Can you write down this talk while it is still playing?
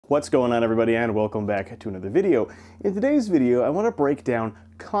What's going on, everybody, and welcome back to another video. In today's video, I want to break down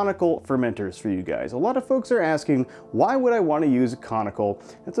conical fermenters for you guys. A lot of folks are asking, why would I want to use a conical?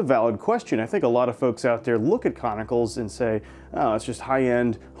 That's a valid question. I think a lot of folks out there look at conicals and say, oh, it's just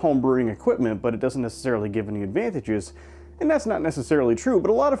high-end home brewing equipment, but it doesn't necessarily give any advantages. And that's not necessarily true,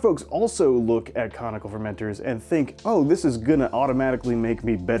 but a lot of folks also look at conical fermenters and think, oh, this is gonna automatically make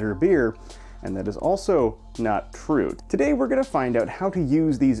me better beer. And that is also not true. Today we're going to find out how to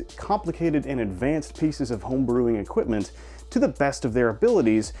use these complicated and advanced pieces of home brewing equipment to the best of their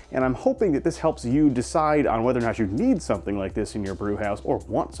abilities, and I'm hoping that this helps you decide on whether or not you need something like this in your brew house or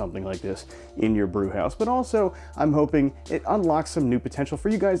want something like this in your brew house. But also, I'm hoping it unlocks some new potential for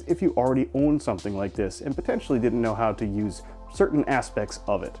you guys if you already own something like this and potentially didn't know how to use certain aspects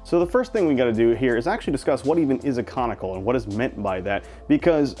of it. So the first thing we got to do here is actually discuss what even is a conical and what is meant by that,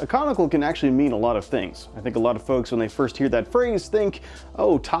 because a conical can actually mean a lot of things. I think a lot of folks, when they first hear that phrase, think,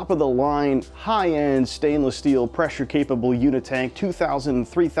 oh, top of the line, high-end stainless steel, pressure capable unitank, $2,000,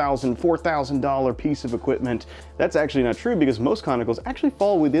 $3,000, $4,000 piece of equipment. That's actually not true, because most conicals actually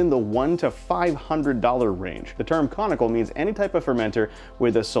fall within the $100 to $500 range. The term conical means any type of fermenter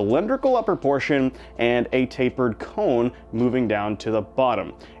with a cylindrical upper portion and a tapered cone moving down to the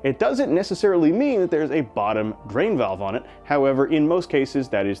bottom. It doesn't necessarily mean that there's a bottom drain valve on it. However, in most cases,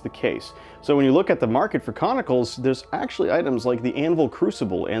 that is the case. So when you look at the market for conicals, there's actually items like the Anvil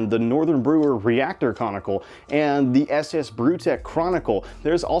Crucible and the Northern Brewer Reactor Conical and the SS Brewtech Chronicle.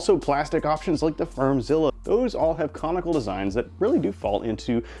 There's also plastic options like the Firmzilla. Those all have conical designs that really do fall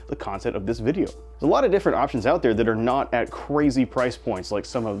into the content of this video. There's a lot of different options out there that are not at crazy price points like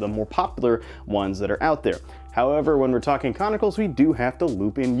some of the more popular ones that are out there. However, when we're talking conicals, we do have to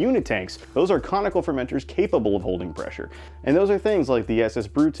loop in unitanks. Those are conical fermenters capable of holding pressure. And those are things like the SS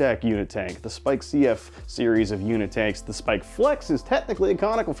Brewtech unitank, the Spike CF series of unitanks. The Spike Flex is technically a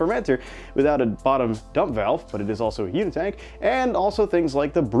conical fermenter without a bottom dump valve, but it is also a unitank. And also things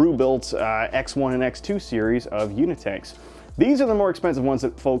like the Brewbuilt X1 and X2 series of unitanks. These are the more expensive ones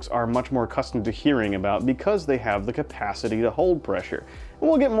that folks are much more accustomed to hearing about because they have the capacity to hold pressure. And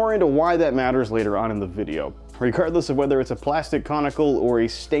we'll get more into why that matters later on in the video. Regardless of whether it's a plastic conical or a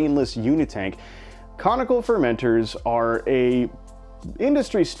stainless unitank, conical fermenters are a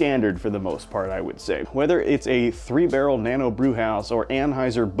industry standard for the most part, I would say. Whether it's a 3-barrel nano brew house or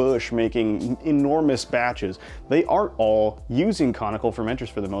Anheuser-Busch making enormous batches, they are all using conical fermenters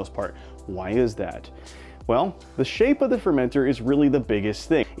for the most part. Why is that? Well, the shape of the fermenter is really the biggest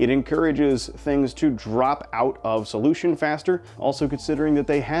thing. It encourages things to drop out of solution faster. Also, considering that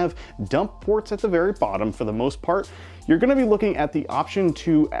they have dump ports at the very bottom for the most part, you're going to be looking at the option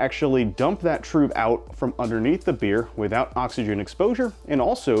to actually dump that trub out from underneath the beer without oxygen exposure. And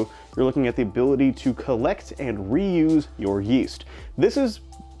also, you're looking at the ability to collect and reuse your yeast. This is,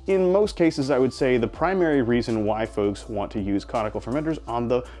 in most cases, I would say, the primary reason why folks want to use conical fermenters on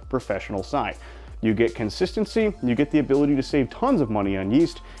the professional side. You get consistency, you get the ability to save tons of money on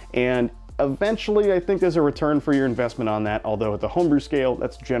yeast, and eventually I think there's a return for your investment on that, although at the homebrew scale,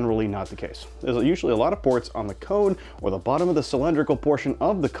 that's generally not the case. There's usually a lot of ports on the cone or the bottom of the cylindrical portion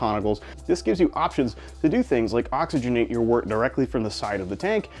of the conicals. This gives you options to do things like oxygenate your wort directly from the side of the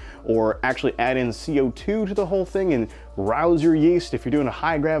tank, or actually add in CO2 to the whole thing and rouse your yeast if you're doing a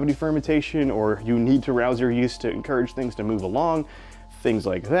high gravity fermentation or you need to rouse your yeast to encourage things to move along. Things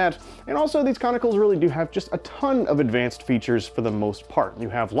like that. And also, these conicals really do have just a ton of advanced features for the most part. You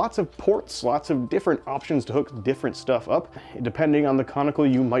have lots of ports, lots of different options to hook different stuff up. Depending on the conical,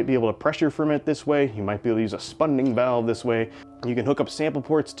 you might be able to pressure ferment this way. You might be able to use a spunding valve this way. You can hook up sample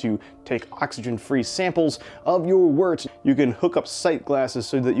ports to take oxygen-free samples of your wort. You can hook up sight glasses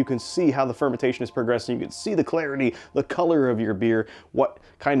so that you can see how the fermentation is progressing. You can see the clarity, the color of your beer, what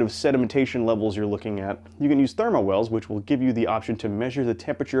kind of sedimentation levels you're looking at. You can use thermowells, which will give you the option to measure the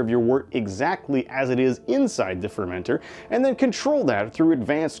temperature of your wort exactly as it is inside the fermenter, and then control that through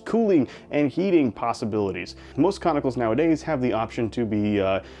advanced cooling and heating possibilities. Most conicals nowadays have the option to be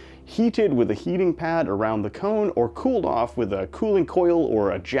heated with a heating pad around the cone or cooled off with a cooling coil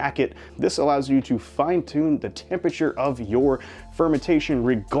or a jacket. This allows you to fine-tune the temperature of your fermentation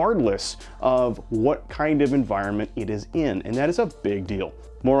regardless of what kind of environment it is in, and that is a big deal.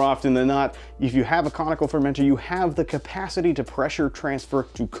 More often than not, if you have a conical fermenter, you have the capacity to pressure transfer,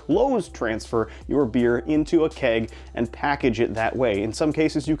 to close transfer your beer into a keg and package it that way. In some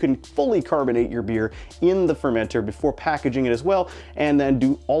cases, you can fully carbonate your beer in the fermenter before packaging it as well, and then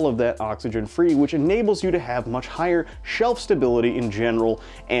do all of that oxygen-free, which enables you to have much higher shelf stability in general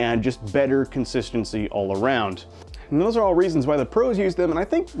and just better consistency all around. And those are all reasons why the pros use them, and I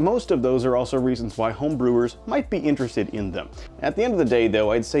think most of those are also reasons why home brewers might be interested in them. At the end of the day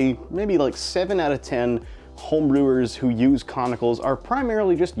though, I'd say maybe like 7 out of 10 home brewers who use conicals are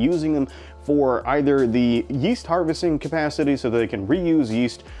primarily just using them for either the yeast harvesting capacity so they can reuse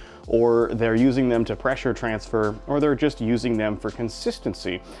yeast, or they're using them to pressure transfer, or they're just using them for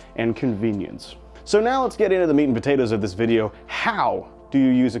consistency and convenience. So now let's get into the meat and potatoes of this video. How do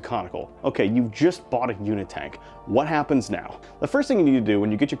you use a conical? Okay, you've just bought a unitank. What happens now? The first thing you need to do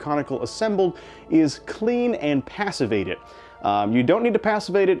when you get your conical assembled is clean and passivate it. You don't need to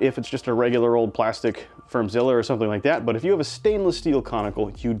passivate it if it's just a regular old plastic Firmzilla or something like that, but if you have a stainless steel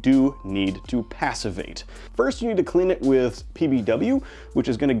conical, you do need to passivate. First, you need to clean it with PBW, which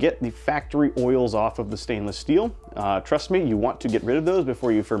is going to get the factory oils off of the stainless steel. Trust me, you want to get rid of those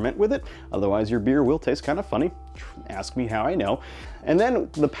before you ferment with it, otherwise your beer will taste kind of funny. Ask me how I know. And then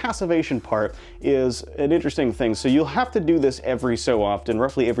the passivation part is an interesting thing. So you'll have to do this every so often,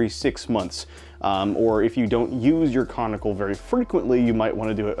 roughly every 6 months. Or if you don't use your conical very frequently, you might want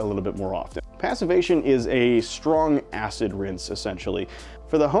to do it a little bit more often. Passivation is a strong acid rinse, essentially.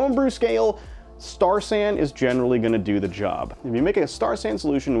 For the homebrew scale, Star San is generally going to do the job. If you make a Star San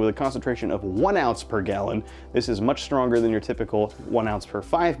solution with a concentration of 1 ounce per gallon, this is much stronger than your typical 1 ounce per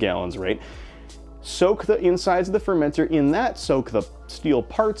 5 gallons rate. Soak the insides of the fermenter in that, soak the steel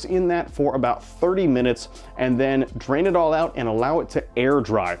parts in that for about 30 minutes, and then drain it all out and allow it to air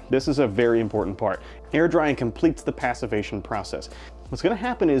dry. This is a very important part. Air drying completes the passivation process. What's going to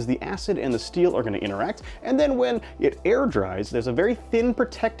happen is the acid and the steel are going to interact, and then when it air dries, there's a very thin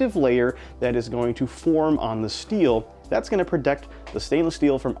protective layer that is going to form on the steel. That's going to protect the stainless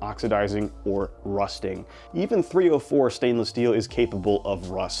steel from oxidizing or rusting. Even 304 stainless steel is capable of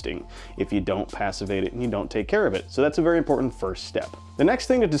rusting if you don't passivate it and you don't take care of it. So that's a very important first step. The next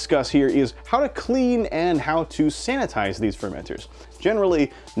thing to discuss here is how to clean and how to sanitize these fermenters.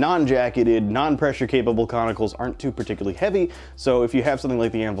 Generally, non-jacketed, non-pressure capable conicals aren't too particularly heavy, so if you have something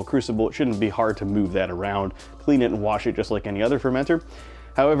like the Anvil Crucible, it shouldn't be hard to move that around, clean it and wash it just like any other fermenter.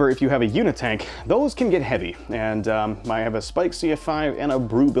 However, if you have a unitank, those can get heavy, and I have a Spike CF5 and a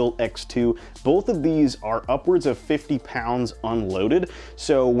Brewbilt X2. Both of these are upwards of 50 pounds unloaded,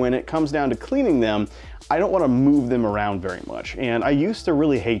 so when it comes down to cleaning them, I don't want to move them around very much, and I used to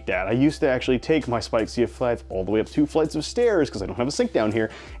really hate that. I used to actually take my Spike CF5 all the way up 2 flights of stairs, because I don't have a sink down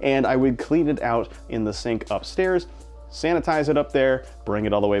here, and I would clean it out in the sink upstairs, sanitize it up there, bring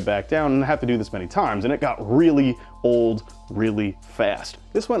it all the way back down, and I have to do this many times, and it got really old really fast.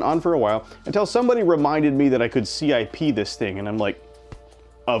 This went on for a while until somebody reminded me that I could CIP this thing, and I'm like,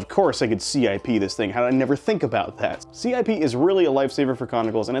 of course I could CIP this thing. How did I never think about that? CIP is really a lifesaver for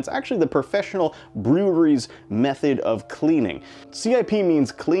conicals, and it's actually the professional brewery's method of cleaning. CIP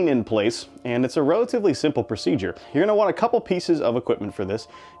means clean in place, and it's a relatively simple procedure. You're gonna want a couple pieces of equipment for this.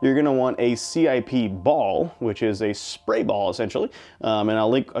 You're gonna want a CIP ball, which is a spray ball essentially, and I'll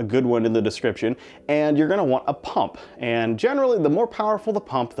link a good one in the description, and you're gonna want a pump. And generally, the more powerful the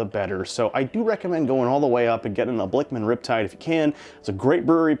pump, the better. So I do recommend going all the way up and getting a Blickman Riptide if you can. It's a great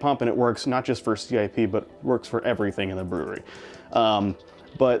brewery pump, and it works not just for CIP, but works for everything in the brewery.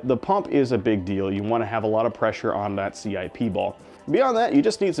 But the pump is a big deal. You want to have a lot of pressure on that CIP ball. Beyond that, you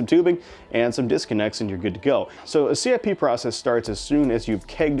just need some tubing and some disconnects and you're good to go. So a CIP process starts as soon as you've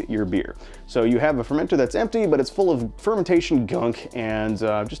kegged your beer. So you have a fermenter that's empty, but it's full of fermentation gunk and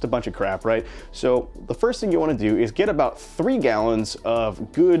just a bunch of crap, right? So the first thing you want to do is get about 3 gallons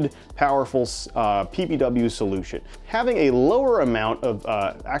of good, powerful PBW solution. Having a lower amount of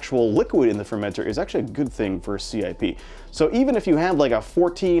actual liquid in the fermenter is actually a good thing for CIP. So even if you have like a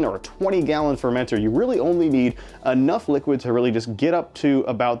 14 or a 20 gallon fermenter, you really only need enough liquid to really just get up to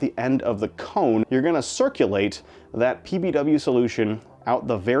about the end of the cone. You're gonna circulate that PBW solution out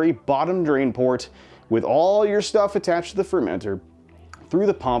the very bottom drain port with all your stuff attached to the fermenter, through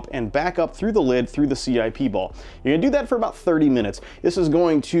the pump and back up through the lid through the CIP ball. You're gonna do that for about 30 minutes. This is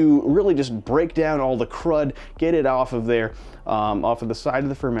going to really just break down all the crud, get it off of there, off of the side of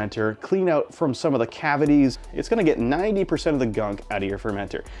the fermenter, clean out from some of the cavities. It's gonna get 90% of the gunk out of your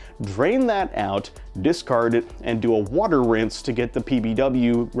fermenter. Drain that out, discard it, and do a water rinse to get the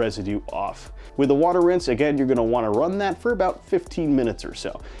PBW residue off. With the water rinse, again, you're gonna wanna run that for about 15 minutes or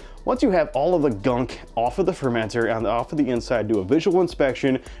so. Once you have all of the gunk off of the fermenter and off of the inside, do a visual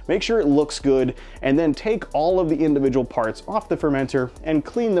inspection, make sure it looks good, and then take all of the individual parts off the fermenter and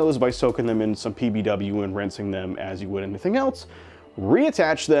clean those by soaking them in some PBW and rinsing them as you would anything else.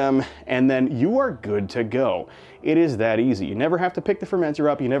 reattach them, and then you are good to go. It is that easy. You never have to pick the fermenter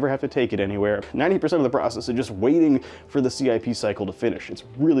up, you never have to take it anywhere. 90% of the process is just waiting for the CIP cycle to finish. It's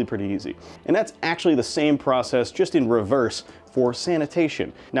really pretty easy. And that's actually the same process, just in reverse, for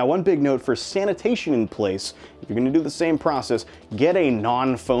sanitation. Now, one big note for sanitation in place, if you're gonna do the same process, get a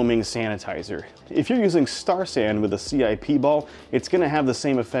non-foaming sanitizer. If you're using Star San with a CIP ball, it's gonna have the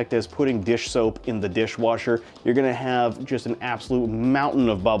same effect as putting dish soap in the dishwasher. You're gonna have just an absolute mountain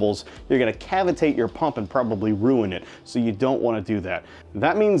of bubbles. You're gonna cavitate your pump and probably ruin it, so you don't wanna do that.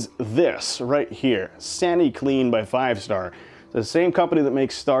 That means this right here, SaniClean by 5 Star, the same company that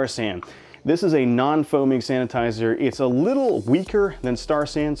makes Star San. This is a non-foaming sanitizer. It's a little weaker than Star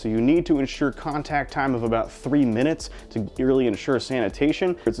San, so you need to ensure contact time of about 3 minutes to really ensure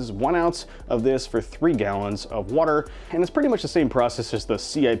sanitation. This is 1 ounce of this for 3 gallons of water, and it's pretty much the same process as the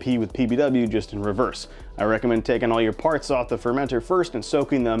CIP with PBW, just in reverse. I recommend taking all your parts off the fermenter first and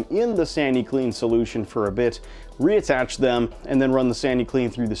soaking them in the SaniClean solution for a bit, reattach them, and then run the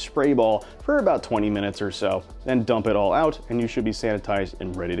SaniClean through the spray ball for about 20 minutes or so. Then dump it all out, and you should be sanitized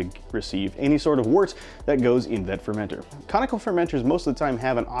and ready to receive any sort of wort that goes in that fermenter. Conical fermenters most of the time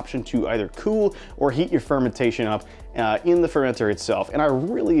have an option to either cool or heat your fermentation up in the fermenter itself, and I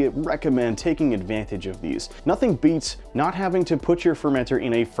really recommend taking advantage of these. Nothing beats not having to put your fermenter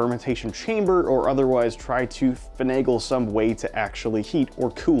in a fermentation chamber or otherwise try to finagle some way to actually heat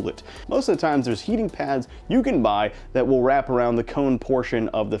or cool it. Most of the times there's heating pads you can buy that will wrap around the cone portion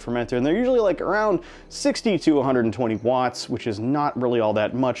of the fermenter, and they're usually like around 60 to 120 watts, which is not really all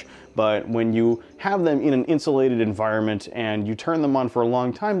that much, but when you have them in an insulated environment and you turn them on for a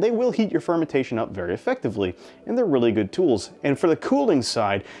long time, they will heat your fermentation up very effectively, and they're really good tools. And for the cooling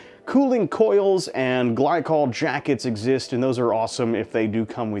side, cooling coils and glycol jackets exist, and those are awesome if they do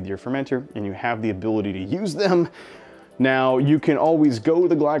come with your fermenter and you have the ability to use them. Now, you can always go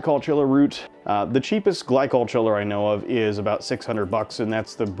the glycol chiller route. The cheapest glycol chiller I know of is about 600 bucks, and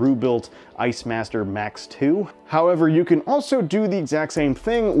that's the Brewbuilt Ice Master Max 2. However, you can also do the exact same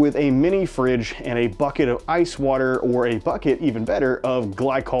thing with a mini fridge and a bucket of ice water, or a bucket, even better, of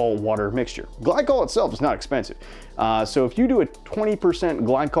glycol water mixture. Glycol itself is not expensive. So if you do a 20%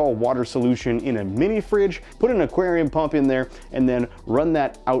 glycol water solution in a mini fridge, put an aquarium pump in there, and then run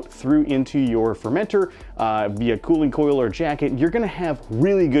that out through into your fermenter via cooling coil or jacket, you're gonna have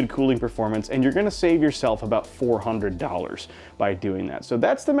really good cooling performance, and you're gonna save yourself about $400 by doing that. So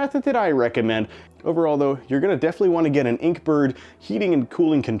that's the method that I recommend. Overall though, you're gonna definitely wanna get an Inkbird heating and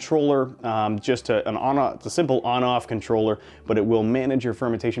cooling controller, just it's a simple on-off controller, but it will manage your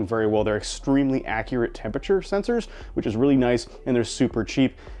fermentation very well. They're extremely accurate temperature sensors, which is really nice, and they're super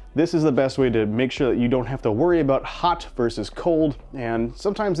cheap. This is the best way to make sure that you don't have to worry about hot versus cold, and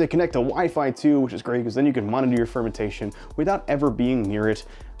sometimes they connect to Wi-Fi too, which is great because then you can monitor your fermentation without ever being near it.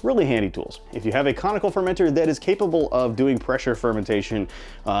 Really handy tools. If you have a conical fermenter that is capable of doing pressure fermentation,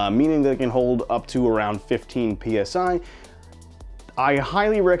 meaning that it can hold up to around 15 psi, I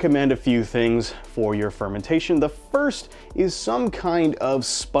highly recommend a few things for your fermentation. The first is some kind of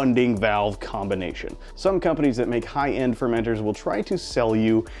spunding valve combination. Some companies that make high-end fermenters will try to sell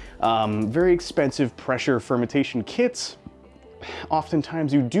you very expensive pressure fermentation kits.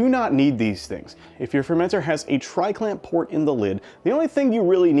 Oftentimes you do not need these things. If your fermenter has a tri-clamp port in the lid, the only thing you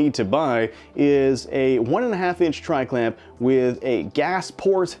really need to buy is a 1.5-inch tri-clamp with a gas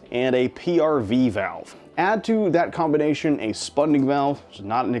port and a PRV valve. Add to that combination a spunding valve, which is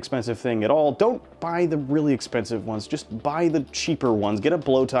not an expensive thing at all. Don't buy the really expensive ones, just buy the cheaper ones. Get a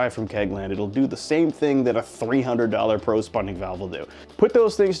blow tie from Kegland. It'll do the same thing that a $300 pro spunding valve will do. Put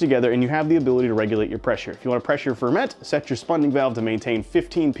those things together and you have the ability to regulate your pressure. If you want to pressure ferment, set your spunding valve to maintain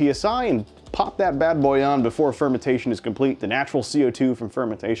 15 psi and pop that bad boy on before fermentation is complete. The natural CO2 from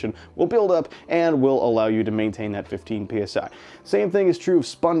fermentation will build up and will allow you to maintain that 15 psi. Same thing is true of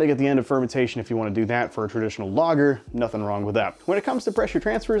spunding at the end of fermentation. If you want to do that for a traditional lager, nothing wrong with that. When it comes to pressure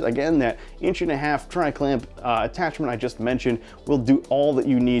transfers, again, that 1.5-inch tri-clamp attachment I just mentioned will do all that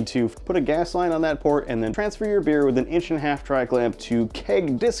you need to. Put a gas line on that port and then transfer your beer with an 1.5-inch tri-clamp to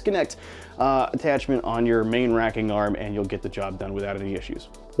keg disconnect attachment on your main racking arm, and you'll get the job done without any issues.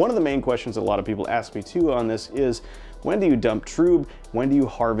 One of the main questions a lot of people ask me too on this is, when do you dump trub? When do you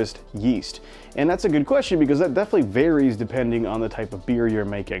harvest yeast? And that's a good question because that definitely varies depending on the type of beer you're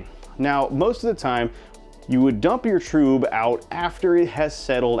making. Now, most of the time, you would dump your trub out after it has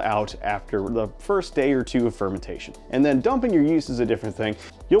settled out after the first day or two of fermentation. And then dumping your yeast is a different thing.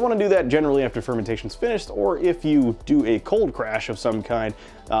 You'll want to do that generally after fermentation's finished, or if you do a cold crash of some kind,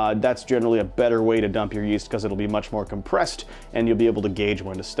 that's generally a better way to dump your yeast because it'll be much more compressed and you'll be able to gauge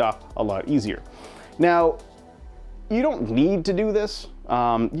when to stop a lot easier. Now, You don't need to do this.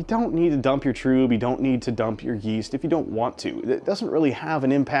 You don't need to dump your trub, you don't need to dump your yeast if you don't want to. It doesn't really have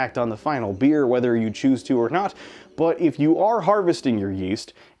an impact on the final beer, whether you choose to or not, but if you are harvesting your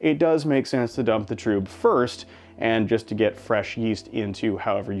yeast, it does make sense to dump the trub first, and just to get fresh yeast into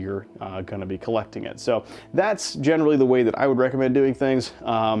however you're gonna be collecting it. So that's generally the way that I would recommend doing things.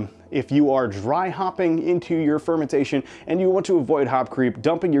 If you are dry hopping into your fermentation and you want to avoid hop creep,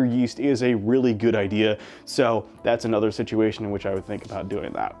 dumping your yeast is a really good idea. So that's another situation in which I would think about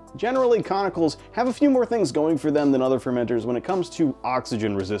doing that. Generally, conicals have a few more things going for them than other fermenters when it comes to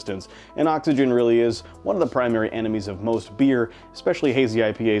oxygen resistance. And oxygen really is one of the primary enemies of most beer, especially hazy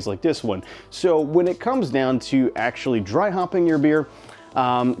IPAs like this one. So when it comes down to actually dry hopping your beer,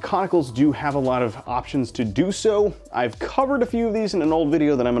 conicals do have a lot of options to do so. I've covered a few of these in an old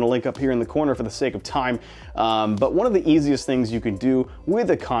video that I'm going to link up here in the corner for the sake of time, but one of the easiest things you can do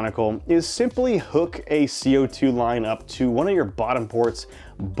with a conical is simply hook a CO2 line up to one of your bottom ports,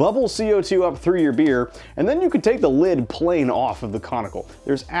 bubble CO2 up through your beer, and then you can take the lid plain off of the conical.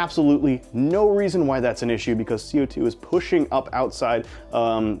 There's absolutely no reason why that's an issue, because CO2 is pushing up outside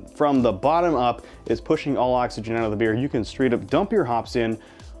from the bottom up, is pushing all oxygen out of the beer. You can straight up dump your hops in,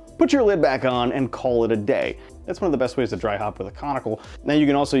 put your lid back on, and call it a day. That's one of the best ways to dry hop with a conical. Now you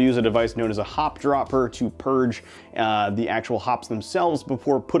can also use a device known as a hop dropper to purge the actual hops themselves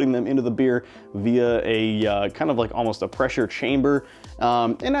before putting them into the beer via a kind of like almost a pressure chamber.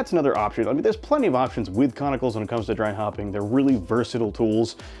 And that's another option. I mean, there's plenty of options with conicals when it comes to dry hopping. They're really versatile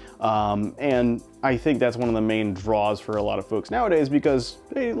tools. And I think that's one of the main draws for a lot of folks nowadays, because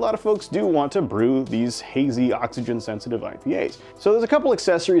a lot of folks do want to brew these hazy, oxygen-sensitive IPAs. So there's a couple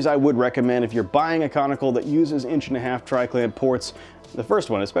accessories I would recommend if you're buying a conical that uses 1.5-inch tri-clamp ports. The first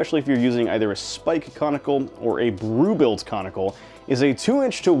one, especially if you're using either a spike conical or a brew-built conical, is a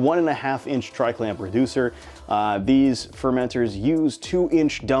 2-inch to 1.5-inch tri-clamp reducer. These fermenters use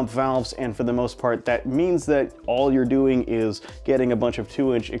 2-inch dump valves, and for the most part, that means that all you're doing is getting a bunch of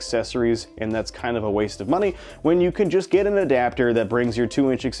 2-inch accessories, and that's kind of a waste of money when you can just get an adapter that brings your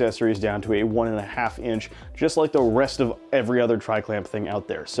 2-inch accessories down to a 1.5-inch, just like the rest of every other tri-clamp thing out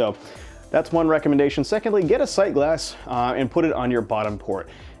there. So that's one recommendation. Secondly, get a sight glass and put it on your bottom port.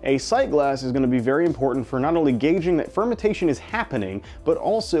 A sight glass is going to be very important for not only gauging that fermentation is happening, but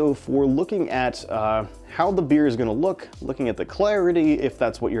also for looking at how the beer is going to look, looking at the clarity if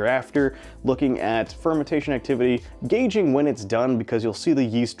that's what you're after, looking at fermentation activity, gauging when it's done, because you'll see the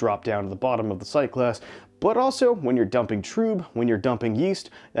yeast drop down to the bottom of the sight glass. But also, when you're dumping trub, when you're dumping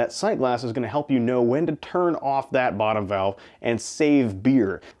yeast, that sight glass is going to help you know when to turn off that bottom valve and save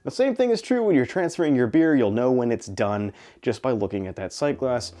beer. The same thing is true when you're transferring your beer. You'll know when it's done just by looking at that sight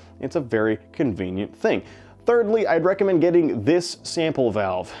glass. It's a very convenient thing. Thirdly, I'd recommend getting this sample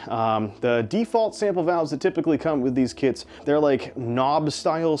valve. The default sample valves that typically come with these kits, they're like knob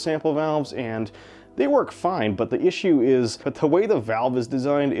style sample valves, and they work fine, but the issue is that the way the valve is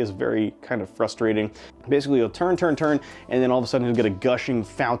designed is very kind of frustrating. Basically, you'll turn, and then all of a sudden you'll get a gushing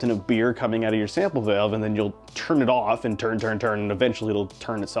fountain of beer coming out of your sample valve, and then you'll turn it off and turn, and eventually it'll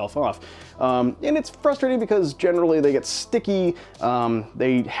turn itself off. And it's frustrating because generally they get sticky,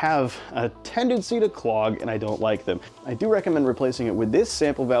 they have a tendency to clog, and I don't like them. I do recommend replacing it with this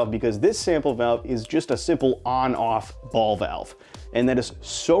sample valve, because this sample valve is just a simple on-off ball valve. And that is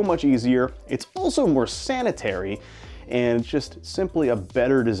so much easier. It's also more sanitary, and just simply a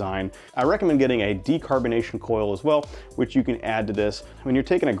better design. I recommend getting a decarbonation coil as well, which you can add to this. When you're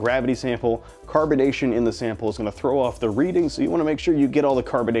taking a gravity sample, carbonation in the sample is going to throw off the reading, so you want to make sure you get all the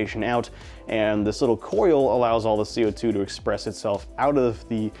carbonation out, and this little coil allows all the CO2 to express itself out of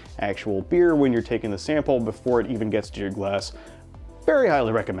the actual beer when you're taking the sample before it even gets to your glass. Very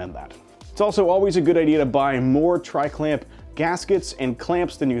highly recommend that. It's also always a good idea to buy more tri-clamp gaskets and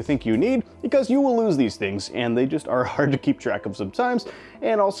clamps than you think you need, because you will lose these things and they just are hard to keep track of sometimes.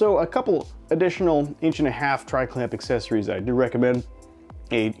 And also a couple additional 1.5-inch tri-clamp accessories I do recommend.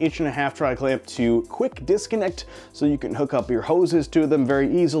 An 1.5-inch tri-clamp to quick disconnect, so you can hook up your hoses to them very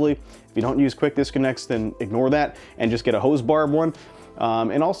easily. If you don't use quick disconnects, then ignore that and just get a hose barb one.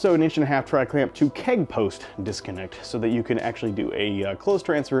 And also an 1.5-inch tri-clamp to keg post disconnect, so that you can actually do a close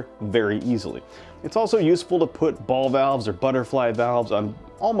transfer very easily. It's also useful to put ball valves or butterfly valves on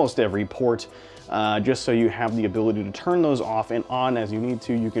almost every port, just so you have the ability to turn those off and on as you need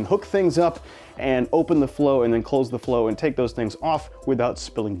to. You can hook things up and open the flow and then close the flow and take those things off without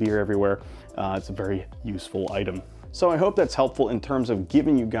spilling beer everywhere. It's a very useful item. So I hope that's helpful in terms of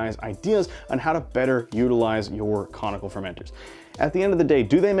giving you guys ideas on how to better utilize your conical fermenters. At the end of the day,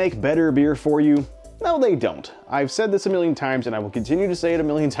 do they make better beer for you? No, they don't. I've said this a million times and I will continue to say it a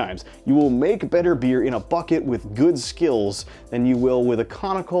million times. You will make better beer in a bucket with good skills than you will with a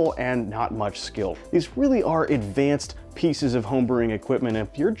conical and not much skill. These really are advanced pieces of homebrewing equipment.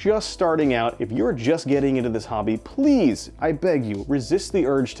 If you're just starting out, if you're just getting into this hobby, please, I beg you, resist the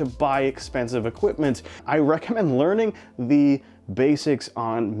urge to buy expensive equipment. I recommend learning the basics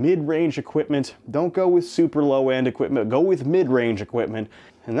on mid-range equipment. Don't go with super low-end equipment, go with mid-range equipment.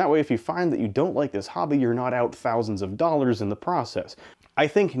 And that way, if you find that you don't like this hobby, you're not out thousands of dollars in the process. I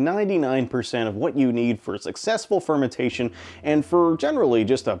think 99% of what you need for successful fermentation and for generally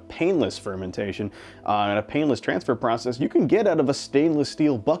just a painless fermentation and a painless transfer process, you can get out of a stainless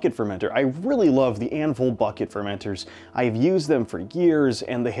steel bucket fermenter. I really love the Anvil bucket fermenters. I've used them for years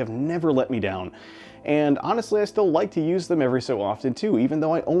and they have never let me down. And honestly, I still like to use them every so often too, even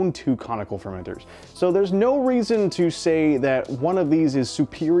though I own 2 conical fermenters. So there's no reason to say that one of these is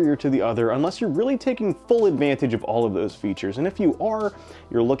superior to the other unless you're really taking full advantage of all of those features. And if you are,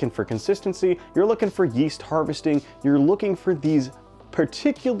 you're looking for consistency, you're looking for yeast harvesting, you're looking for these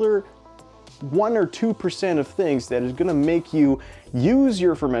particular 1 or 2% of things that is going to make you use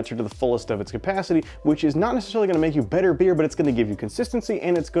your fermenter to the fullest of its capacity, which is not necessarily going to make you better beer, but it's going to give you consistency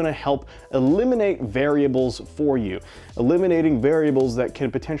and it's going to help eliminate variables for you. Eliminating variables that can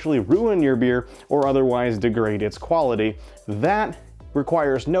potentially ruin your beer or otherwise degrade its quality. That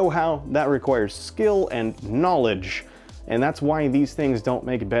requires know-how, that requires skill and knowledge. And that's why these things don't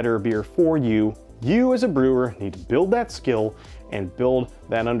make better beer for you. You as a brewer need to build that skill and build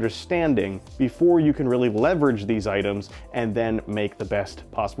that understanding before you can really leverage these items and then make the best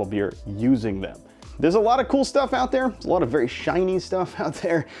possible beer using them. There's a lot of cool stuff out there. There's a lot of very shiny stuff out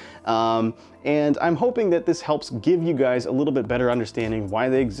there. And I'm hoping that this helps give you guys a little bit better understanding why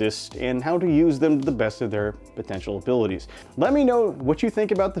they exist and how to use them to the best of their potential abilities. Let me know what you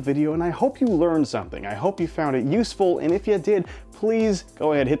think about the video, and I hope you learned something. I hope you found it useful, and if you did, please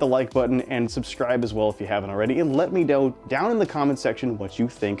go ahead, hit the like button and subscribe as well if you haven't already, and let me know down in the comment section what you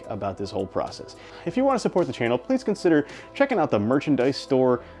think about this whole process. If you want to support the channel, please consider checking out the merchandise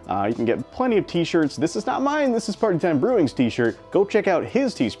store. You can get plenty of t-shirts. This is not mine, this is Party Time Brewing's t-shirt. Go check out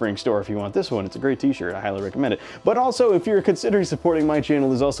his Teespring store if you want this one. It's a great t-shirt, I highly recommend it. But also, if you're considering supporting my channel,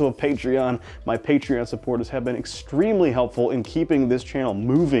 there's also a Patreon. My Patreon supporters have been extremely helpful in keeping this channel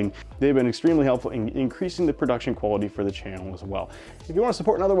moving. They've been extremely helpful in increasing the production quality for the channel as well. If you want to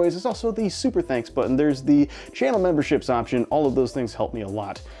support in other ways, there's also the super thanks button. There's the channel memberships option. All of those things help me a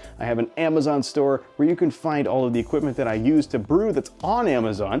lot. I have an Amazon store where you can find all of the equipment that I use to brew that's on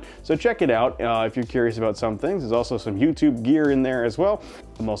Amazon. So check it out if you're curious about some things. There's also some YouTube gear in there as well.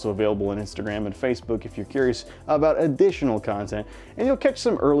 I'm also available on Instagram and Facebook if you're curious about additional content. And you'll catch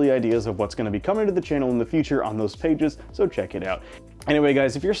some early ideas of what's going to be coming to the channel in the future on those pages, so check it out. Anyway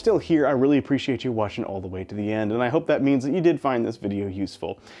guys, if you're still here, I really appreciate you watching all the way to the end, and I hope that means that you did find this video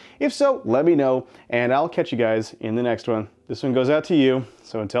useful. If so, let me know, and I'll catch you guys in the next one. This one goes out to you,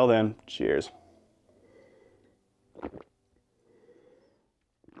 so until then, cheers.